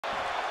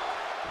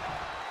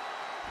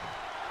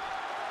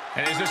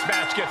And as this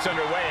match gets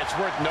underway, it's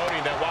worth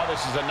noting that while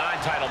this is a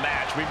non-title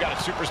match, we've got a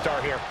superstar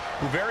here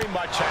who very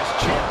much has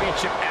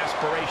championship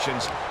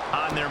aspirations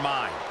on their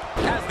mind.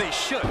 As they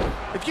should.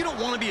 If you don't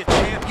want to be a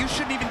champ, you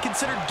shouldn't even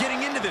consider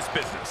getting into this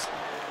business.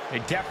 They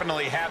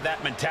definitely have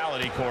that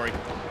mentality, Corey.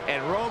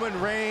 And Roman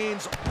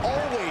Reigns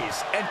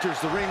always enters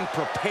the ring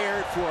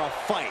prepared for a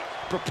fight.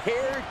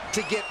 Prepared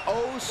to get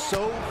oh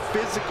so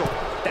physical.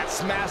 That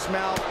smash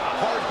mouth,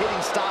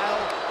 hard-hitting style,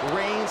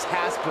 Reigns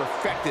has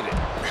perfected it.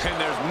 And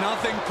there's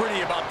nothing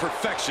pretty about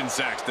perfection,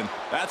 Saxton.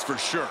 That's for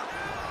sure.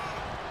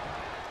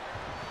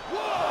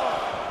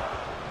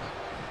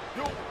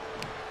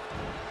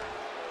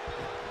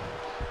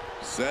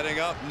 Setting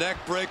up neck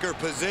breaker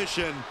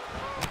position.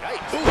 Nice.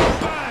 Ooh,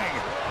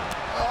 bang!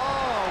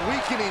 Oh,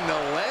 weakening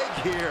the leg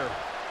here.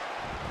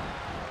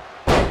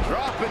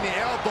 Dropping the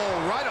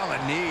elbow right on the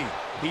knee.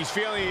 He's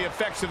feeling the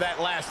effects of that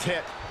last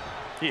hit.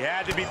 He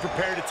had to be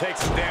prepared to take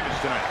some damage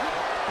tonight.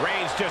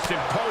 Reigns just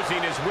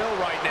imposing his will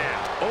right now.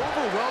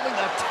 Overwhelming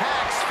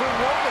attacks for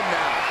Roman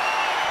now.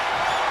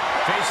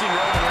 Facing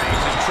Roman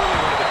Reigns is truly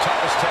one of the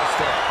toughest tests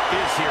there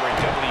is here in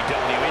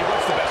WWE.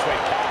 What's the best way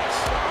to pass?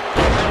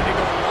 Ready to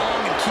go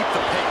long and keep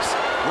the pace.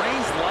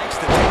 Reigns likes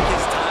to take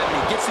his time, and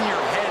he gets in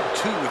your head,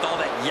 too, with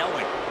all that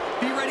yelling.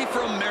 Be ready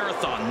for a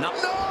marathon. No!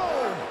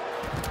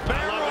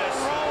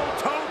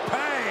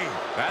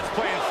 That's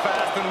playing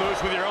fast and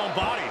loose with your own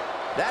body.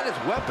 That is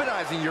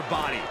weaponizing your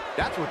body.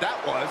 That's what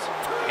that was.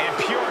 And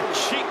pure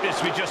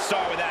cheapness we just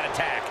saw with that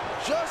attack.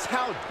 Just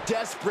how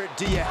desperate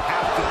do you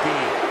have to be?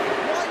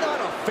 Why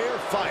not a fair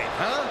fight,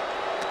 huh?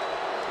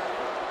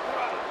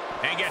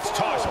 And gets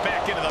tossed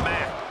back into the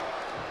mat.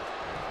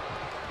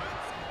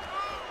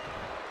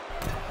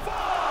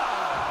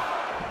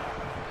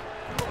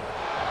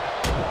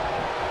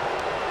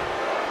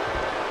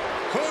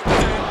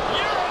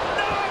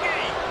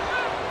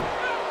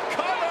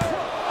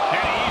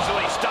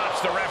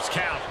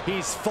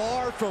 He's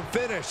far from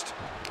finished.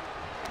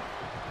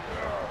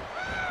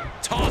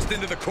 Tossed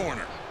into the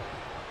corner.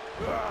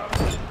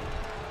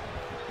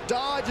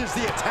 Dodges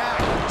the attack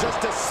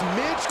just a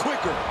smidge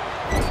quicker.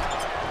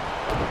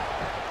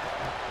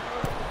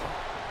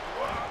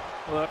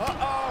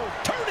 Uh-oh,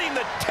 turning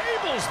the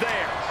tables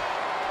there.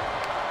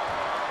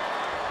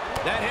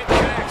 That hit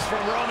connects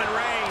from Roman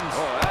Reigns.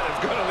 Oh, that is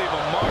going to leave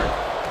a mark.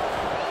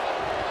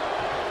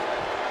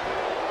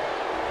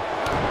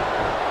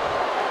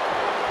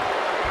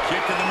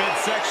 Kick to the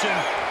midsection.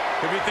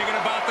 Could be thinking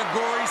about the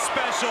gory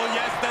special.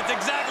 Yes, that's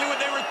exactly what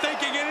they were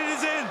thinking, and it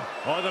is in.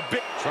 Oh, the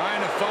big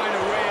trying to find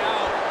a way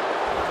out.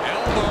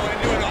 Elbow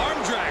into an arm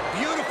drag.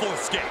 Beautiful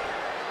escape.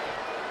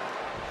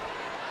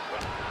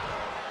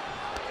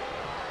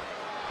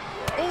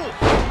 Oh,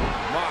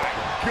 my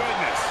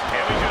goodness.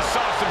 And we just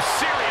saw some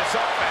serious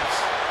offense.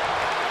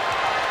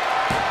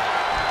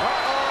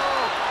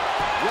 Uh-oh.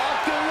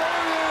 Locked and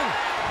loaded.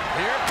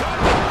 Here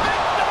comes the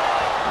big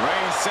dog.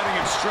 Reigns setting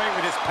it straight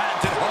with his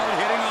patented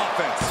hard-hitting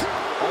offense.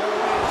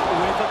 Always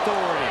with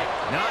authority.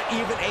 Not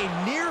even a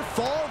near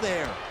fall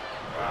there.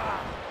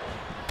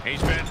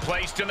 He's been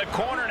placed in the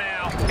corner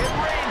now. And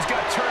Reigns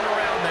got turned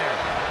around there.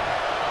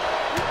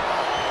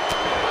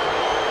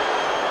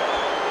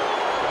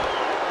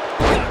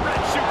 Got a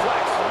red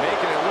suplex.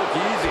 Making it look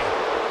easy.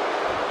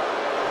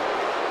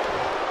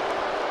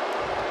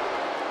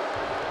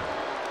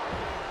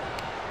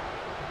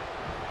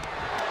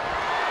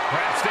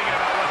 Perhaps thinking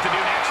about what to do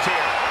next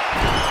here.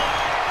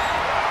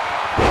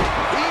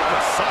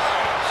 Either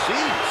side.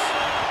 Jeez.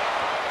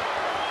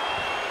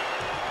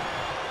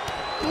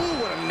 Ooh,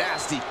 what a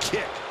nasty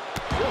kick.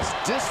 Just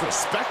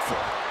disrespectful.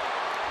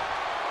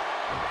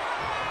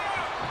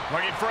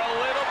 Looking for a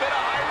little bit of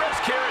high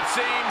risk here, it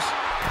seems.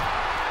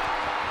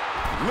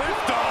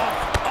 Lift off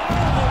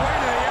all the way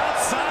to the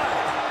outside.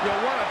 You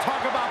want to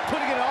talk about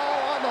putting it all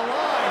on the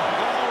line.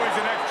 Always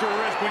an extra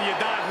risk when you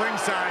dive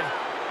ringside.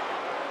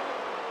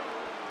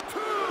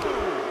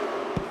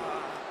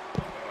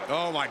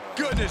 Oh, my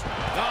goodness.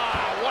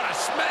 Ah, what a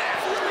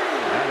smash.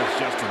 That is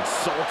just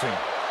insulting.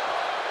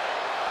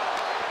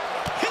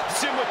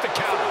 Hits him with the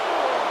counter.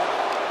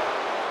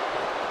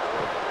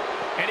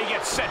 And he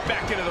gets set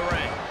back into the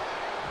ring.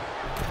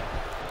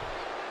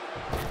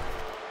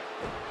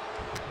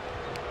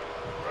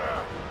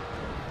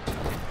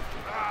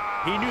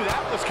 He knew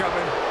that was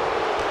coming.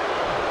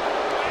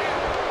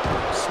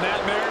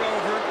 Snapmare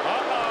over.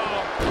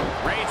 Uh-oh.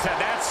 Reigns had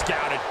that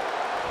scouted.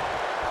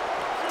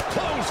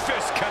 Closed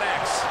fist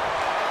connects.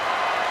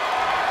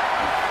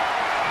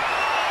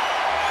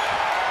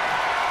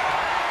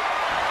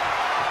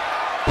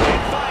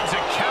 And finds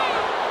a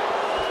counter.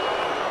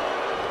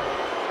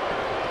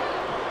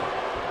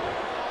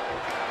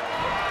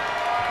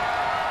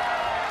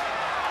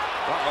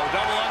 Uh-oh,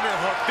 double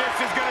underhook. This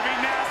is going to be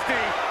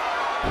nasty.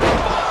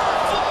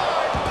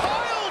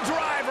 Pile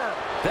driver.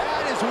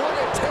 That is what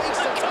it takes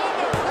to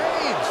cover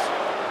Reigns.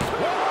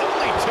 Well,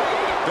 only two.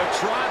 The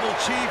tribal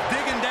chief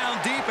digging down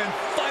deep and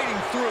fighting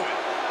through it.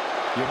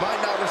 You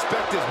might not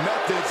respect his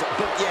methods,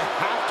 but you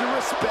have to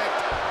respect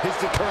his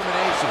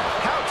determination.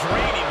 How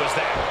draining was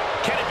that?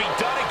 Can it be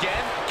done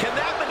again? Can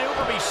that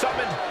maneuver be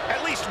summoned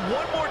at least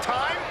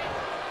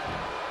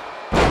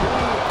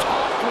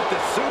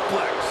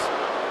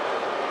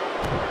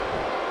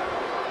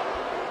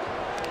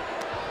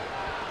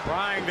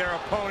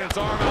opponent's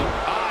arm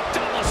out.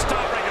 Double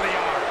stop right to the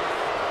arm.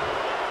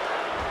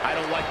 I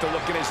don't like the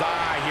look in his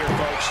eye here,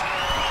 folks.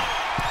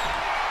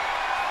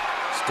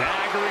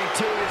 Staggering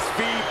to his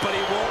feet, but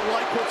he won't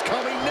like what's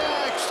coming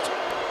next.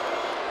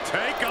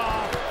 Take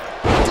off.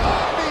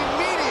 Diving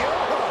meteor.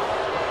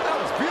 That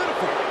was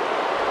beautiful.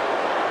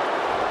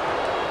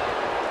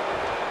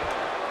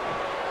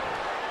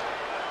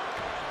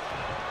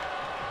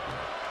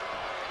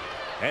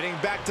 Heading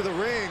back to the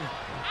ring.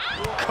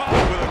 Caught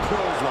with a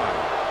clothesline.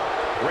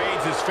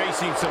 Reigns is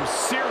facing some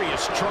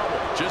serious trouble.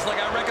 Just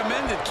like I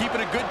recommended,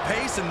 keeping a good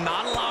pace and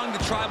not allowing the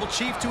Tribal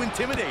Chief to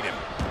intimidate him.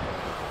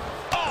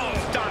 Oh,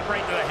 stop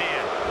right to the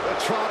hand. The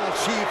Tribal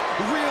Chief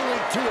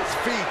reeling to his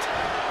feet.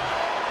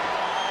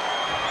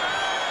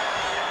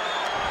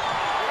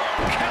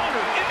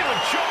 Counter into a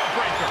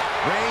jawbreaker.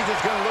 Reigns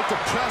is going to look to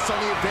press on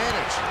the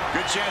advantage.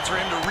 Good chance for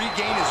him to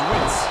regain his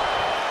wits.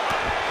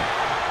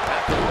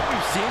 After what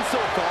we've seen so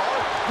far,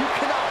 you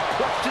cannot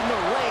question the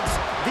lengths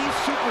these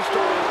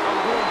superstars are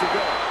willing to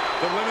go.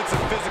 The limits of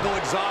physical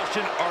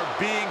exhaustion are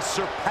being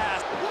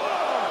surpassed.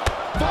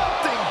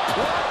 Vaulting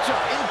plancha,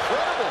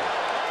 incredible.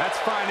 That's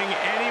finding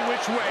any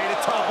which way to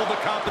topple the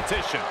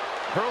competition.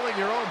 Hurling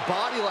your own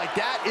body like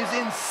that is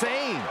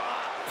insane.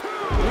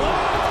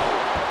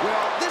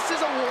 Well, this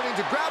is a warning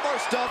to grab our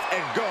stuff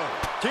and go.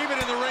 Keep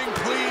it in the ring,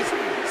 please.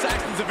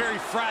 Saxton's a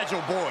very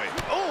fragile boy.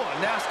 Oh, a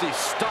nasty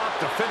stop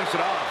to finish it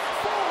off.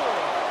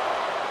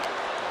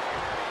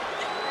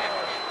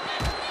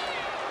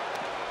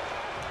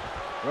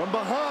 From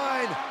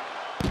behind,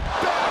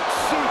 back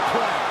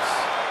suplex.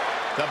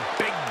 The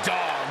big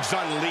dog's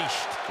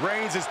unleashed.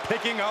 Reigns is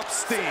picking up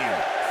steam.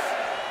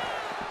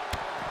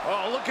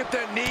 Oh, look at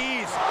the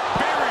knees.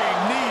 Burying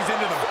knees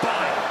into the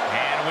body.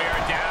 And we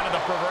are down to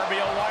the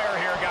proverbial wire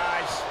here,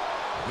 guys.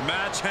 The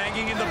match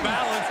hanging in the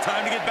balance.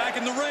 Time to get back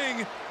in the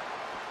ring.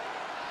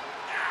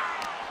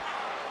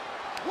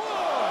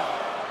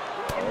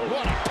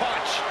 What a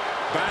punch.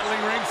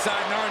 Battling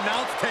ringside and our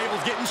announce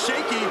table's getting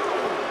shaky.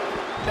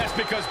 That's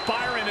because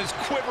Byron is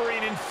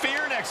quivering in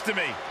fear next to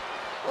me.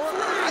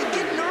 I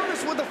get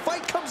nervous when the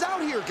fight comes out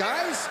here,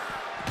 guys.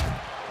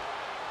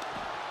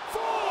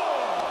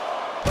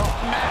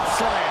 Mat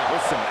slam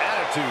with some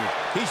attitude.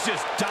 He's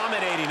just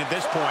dominating at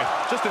this point.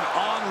 Just an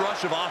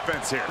onrush of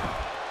offense here.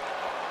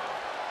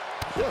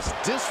 Just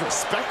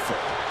disrespectful.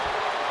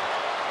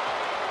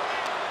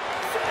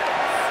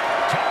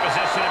 Tough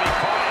position to be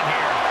caught in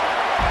here.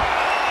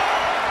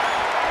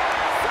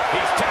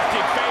 He's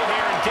testing fate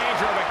here, in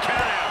danger of a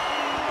countout.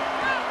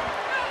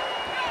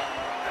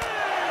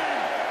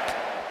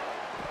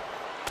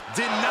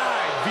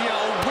 Denied via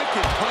a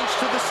wicked punch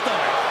to the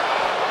stomach.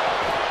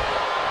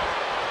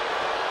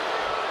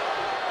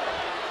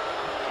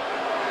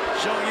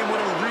 Showing him what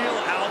a real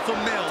alpha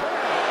male.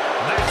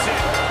 That's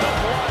it. The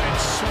blood and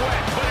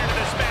sweat put into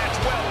this match.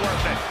 Well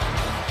worth it.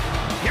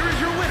 Here is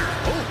your winner.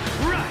 Oh,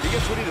 right. He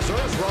gets what he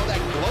deserves for all that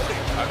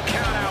gloating. A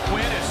countout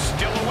win is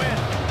still a win.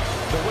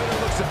 The winner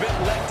looks a bit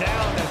let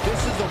down that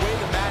this is the way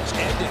the match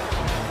ended.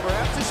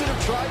 Perhaps they should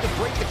have tried to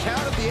break the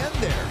count at the end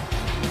there.